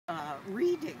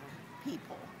reading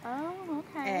people. Oh,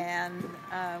 okay. And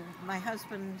my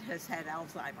husband has had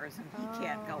Alzheimer's and he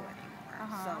can't go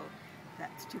anymore, so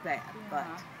that's too bad.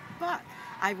 But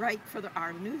I write for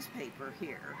our newspaper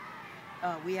here.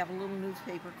 We have a little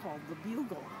newspaper called The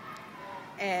Bugle,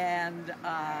 and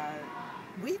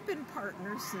we've been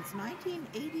partners since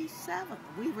 1987.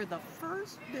 We were the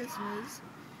first business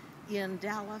in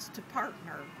Dallas to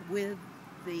partner with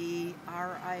the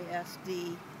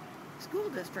RISD school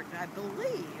district, I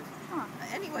believe.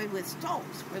 Anyway, with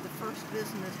Stoltz. We're the first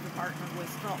business to partner with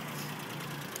Stoltz.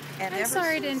 And I'm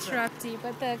sorry to interrupt you,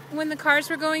 but when the cars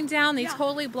were going down, they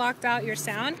totally blocked out your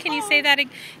sound. Can you say that?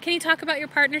 Can you talk about your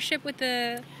partnership with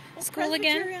the school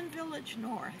again? Presbyterian Village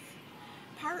North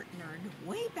partnered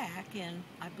way back in,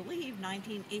 I believe,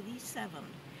 1987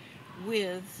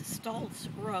 with Stoltz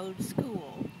Road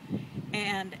School.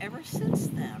 And ever since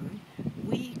then,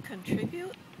 we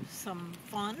contribute some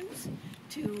funds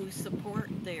to support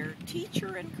their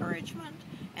teacher encouragement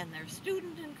and their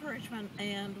student encouragement,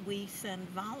 and we send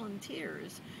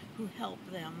volunteers who help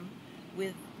them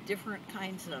with different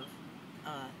kinds of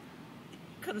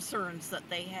concerns that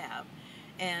they have.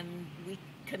 And we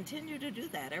continue to do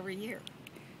that every year.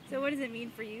 So what does it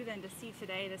mean for you then to see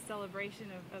today the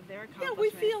celebration of their accomplishments? Yeah, we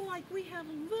feel like we have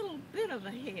a little bit of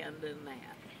a hand in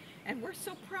that. And we're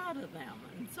so proud of them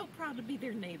and so proud to be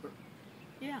their neighbor.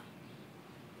 Yeah.